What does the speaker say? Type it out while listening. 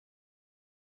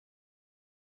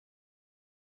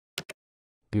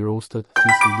Pirustët,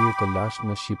 fisë i lirë të Lashtë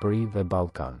në Shqipëri dhe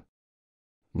Ballkan.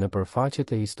 Në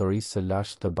përfaqet e historisë së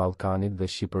Lashtë të Ballkanit dhe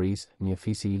Shqipërisë, një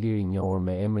fis i lirë i njohur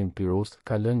me emrin Pirust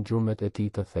ka lënë gjurmët e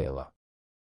tij të thella.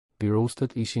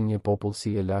 Pirustët ishin një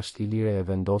popullsi e lashtë ilire e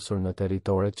vendosur në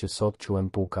teritoret që sot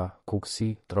quhen Puka,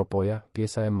 Kukësi, Tropoja,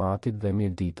 pjesa e Matit dhe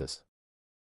Mirditës.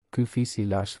 Ky fis i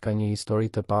lashtë ka një histori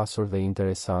të pasur dhe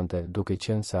interesante, duke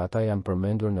qenë se ata janë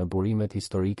përmendur në burimet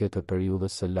historike të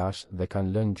periudhës së lashtë dhe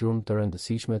kanë lënë gjurmë të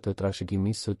rëndësishme të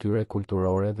trashëgimisë së tyre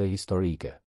kulturore dhe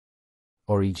historike.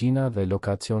 Origjina dhe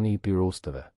lokacioni i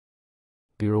pirustëve.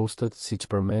 Pirustët, siç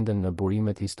përmenden në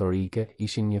burimet historike,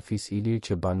 ishin një fis ilir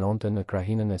që banonte në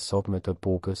krahinën e sotme të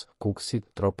Pukës, Kukësit,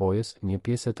 Tropojës, një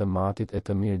pjesë të Matit e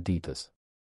të Mirditës.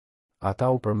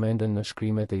 Ata u përmenden në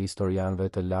shkrimet e historianëve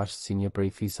të Lashtë si një prej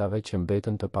fisave që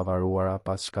mbetën të pavaruara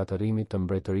pas shkatërimit të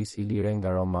mbretërisë ilire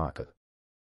nga romakët.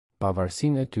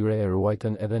 Pavarësinë e tyre e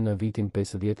ruajtën edhe në vitin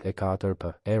 54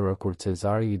 p.e. kur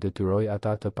Cezari i detyroi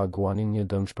ata të paguanin një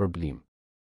dëmshpërblim.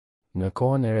 Në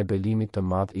kohën e rebelimit të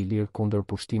madh ilir kundër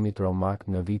pushtimit romak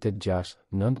në vitet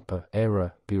 6-9 p.e.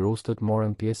 Pirustët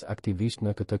morën pjesë aktivisht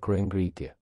në këtë kryengritje.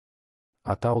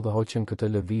 Ata udhëhoqën këtë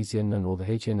lëvizje nën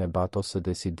udhëheqjen e batos së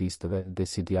desidistëve,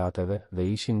 desidiateve dhe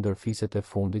ishin ndër fiset e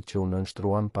fundit që u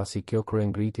nënshtruan pasi kjo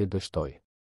kryengritje dështoi.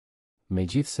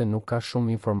 Megjithse nuk ka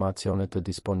shumë informacione të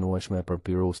disponueshme për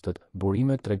pirustët,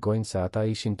 burimet tregojnë se ata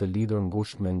ishin të lidhur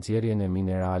ngushtë me nxjerrjen e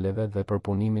mineraleve dhe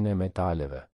përpunimin e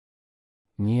metaleve.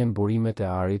 Njihen burimet e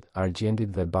arit, argjendit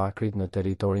dhe bakrit në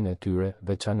territorin e tyre,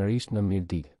 veçanërisht në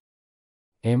Mirdit.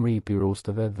 Emri i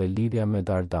pirustëve dhe lidhja me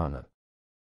Dardanët.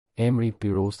 Emri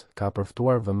Pirust ka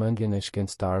përftuar vëmendjen e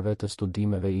shkencëtarëve të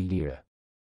studimeve ilire.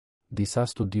 Disa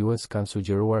studiues kanë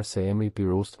sugjeruar se emri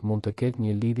Pirust mund të ketë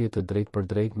një lidhje të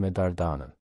drejtpërdrejtë me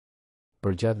Dardanën.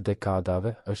 Përgjatë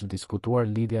dekadave është diskutuar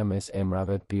lidhja mes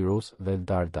emrave Pirus dhe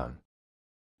Dardan.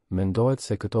 Mendohet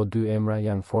se këto dy emra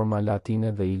janë forma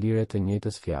latine dhe ilire të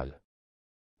njëjtës fjalë.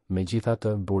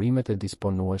 Megjithatë, burimet e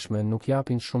disponueshme nuk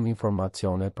japin shumë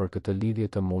informacione për këtë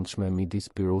lidhje të mundshme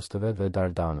midis pirustëve dhe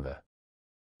dardanëve.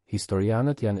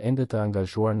 Historianët janë ende të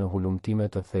angazhuar në hulumtime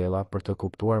të thella për të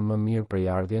kuptuar më mirë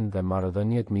prejardhjen dhe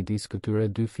marrëdhëniet midis këtyre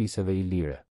dy fiseve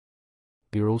ilire.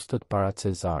 Pirustët para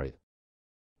Cezarit.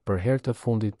 Për herë të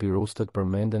fundit pirustët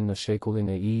përmenden në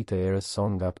shekullin e I të erës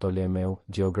son nga Ptolemeu,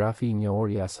 gjeografi i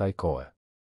njohur i asaj kohe.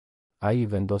 Ai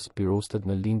vendos pirustët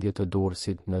në lindje të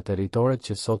Durrësit, në teritoret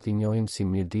që sot i njohim si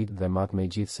Mirdit dhe Mat,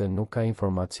 megjithse nuk ka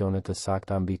informacione të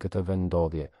sakta mbi këtë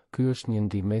vendodhje. Ky është një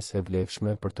ndihmës e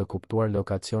vlefshme për të kuptuar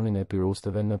lokacionin e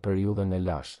pirustëve në periudhën e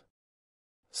Lashtë.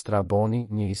 Straboni,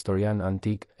 një historian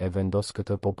antik, e vendos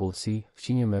këtë popullsi,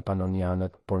 fqinje me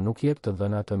panonianët, por nuk jep të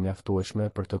dhëna të mjaftueshme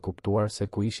për të kuptuar se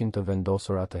ku ishin të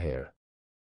vendosur atëherë.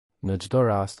 Në çdo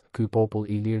rast, ky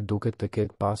popull ilir duket të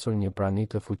ketë pasur një prani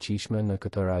të fuqishme në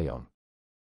këtë rajon.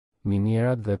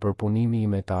 Minierat dhe përpunimi i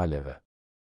metaleve.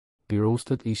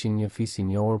 Pirustët ishin një fis i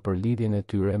njohur për lidhjen e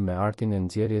tyre me artin e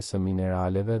nxjerrjes së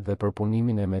mineraleve dhe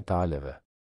përpunimin e metaleve.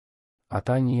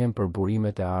 Ata njihen për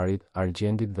burimet e arit,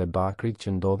 argjendit dhe bakrit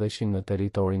që ndodheshin në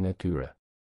territorin e tyre.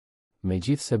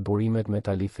 Megjithse burimet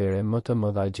metalifere më të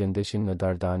mëdha gjendeshin në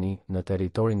Dardani, në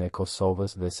territorin e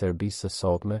Kosovës dhe Serbisë së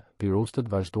sotme, pirustët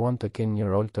vazhduan të kenë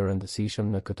një rol të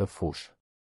rëndësishëm në këtë fushë.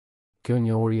 Kjo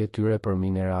njohuri e tyre për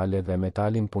minerale dhe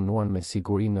metalin punuan me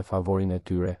siguri në favorin e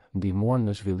tyre, ndihmuan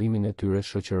në zhvillimin e tyre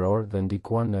shoqëror dhe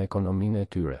ndikuan në ekonominë e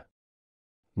tyre.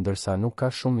 Ndërsa nuk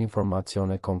ka shumë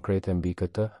informacione konkrete mbi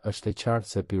këtë, është e qartë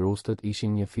se pirustët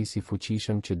ishin një fis i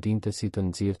fuqishëm që dinte si të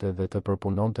nxirrte dhe të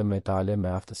përpunonte metale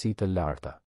me aftësi të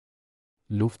larta.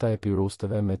 Lufta e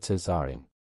pirustëve me Cezarin.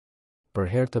 Për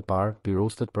herë të parë,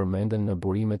 pirustët përmenden në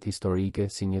burimet historike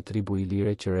si një tribu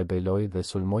ilire që rebeloi dhe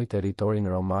sulmoi territorin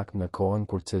romak në kohën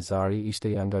kur Cezari ishte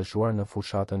i angazhuar në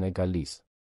fushatën e Galis.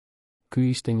 Ky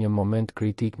ishte një moment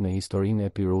kritik në historinë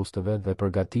e pirustëve dhe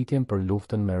përgatitjen për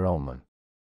luftën me Romën.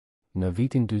 Në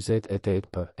vitin 48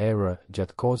 p.e.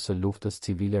 gjatë kohës së luftës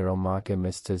civile romake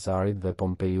mes Cezarit dhe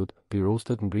Pompejut,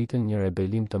 pirustët ngritën një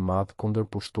rebelim të madh kundër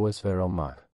pushtuesve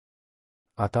romak.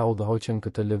 Ata udhëhoqën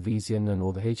këtë lëvizje nën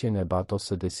udhëheqjen e batos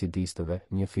së desidistëve,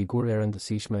 një figurë e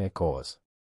rëndësishme e kohës.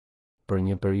 Për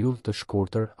një periudhë të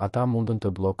shkurtër, ata mundën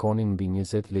të bllokonin mbi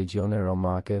 20 legjione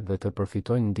romake dhe të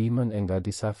përfitojnë ndihmën nga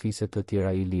disa fise të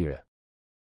tjera ilire.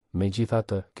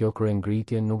 Megjithatë, kjo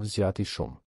kryengritje nuk zgjati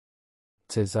shumë.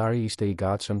 Cezari ishte i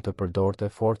gatshëm të përdorte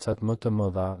forcat më të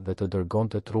mëdha dhe të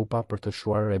dërgonte trupa për të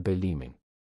shuar rebelimin.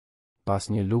 Pas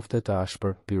një lufte të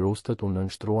ashpër, pirustët u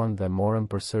nënshtruan dhe morën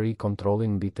përsëri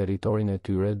kontrollin mbi territorin e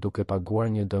tyre duke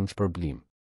paguar një dëmshpërblim.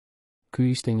 Ky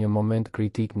ishte një moment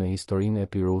kritik në historinë e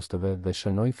Pirustëve dhe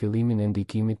shënoi fillimin e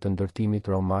ndikimit të ndërtimit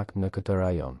romak në këtë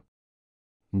rajon.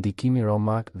 Ndikimi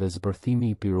romak dhe zbërthimi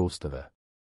i Pirustëve.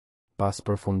 Pas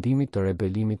përfundimit të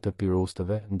rebelimit të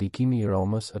Pirustëve, ndikimi i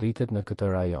Romës rritet në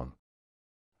këtë rajon.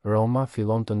 Roma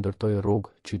fillon të ndërtoi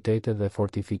rrugë, qytete dhe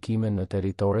fortifikime në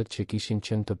territoret që kishin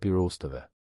qenë të Pirustëve.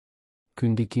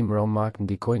 Ky ndikim romak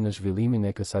ndikoi në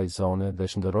zhvillimin e kësaj zone dhe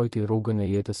shndërrojti rrugën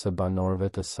e jetës së banorëve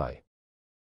të saj.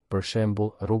 Për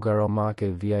shembull, rruga romake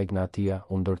Via Egnatia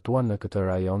u ndërtua në këtë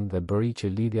rajon dhe bëri që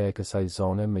lidhja e kësaj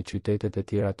zone me qytetet e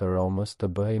tjera të Romës të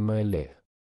bëhej më e lehtë.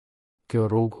 Kjo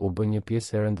rrugë u bë një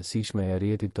pjesë e rëndësishme e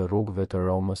rrjetit të rrugëve të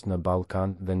Romës në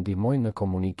Ballkan dhe ndihmoi në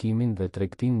komunikimin dhe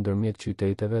tregtinë ndërmjet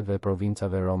qyteteve dhe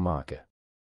provincave romake.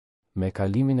 Me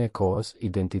kalimin e kohës,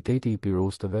 identiteti i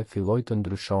Pirustëve filloi të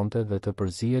ndryshonte dhe të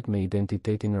përzihet me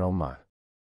identitetin romak.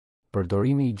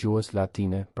 Përdorimi i gjuhës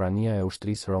latine, prania e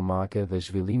ushtrisë romake dhe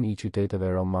zhvillimi i qyteteve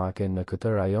romake në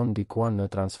këtë rajon ndikuan në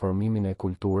transformimin e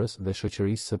kulturës dhe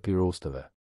shoqërisë së Pirustëve.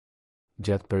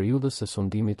 Gjatë periudhës së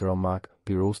sundimit romak,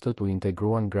 Pirustët u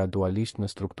integruan gradualisht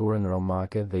në strukturën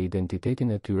romake dhe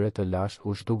identitetin e tyre të lashtë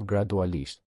u zhduk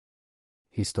gradualisht.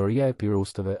 Historia e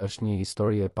Pirustëve është një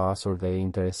histori e pasur dhe e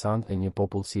interesantë e një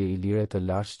popullsie ilire të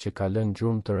lashtë që ka lënë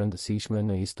gjurmë të rëndësishme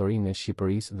në historinë e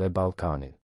Shqipërisë dhe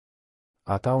Ballkanit.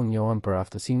 Ata u njohen për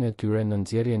aftësinë e tyre në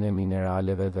nxjerrjen e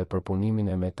mineraleve dhe përpunimin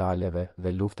e metaleve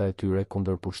dhe lufta e tyre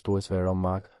kundër pushtuesve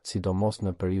romak, sidomos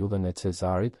në periudhën e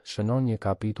Cezarit, shënon një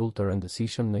kapitull të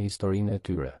rëndësishëm në historinë e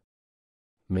tyre.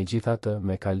 Megjithatë,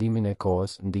 me kalimin e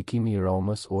kohës, ndikimi i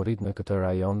Romës u rrit në këtë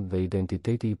rajon dhe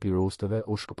identiteti i Pirustëve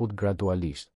u shkëput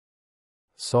gradualisht.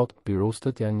 Sot,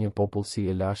 Pirustët janë një popullsi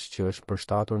e lashtë që është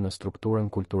përshtatur në strukturën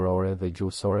kulturore dhe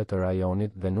gjuhësore të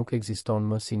rajonit dhe nuk ekziston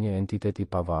më si një entitet i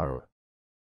pavarur.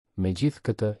 Megjithë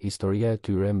këtë, historia e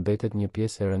tyre mbetet një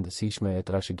pjesë e rëndësishme e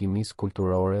trashëgimisë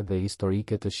kulturore dhe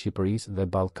historike të Shqipërisë dhe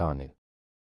Ballkanit.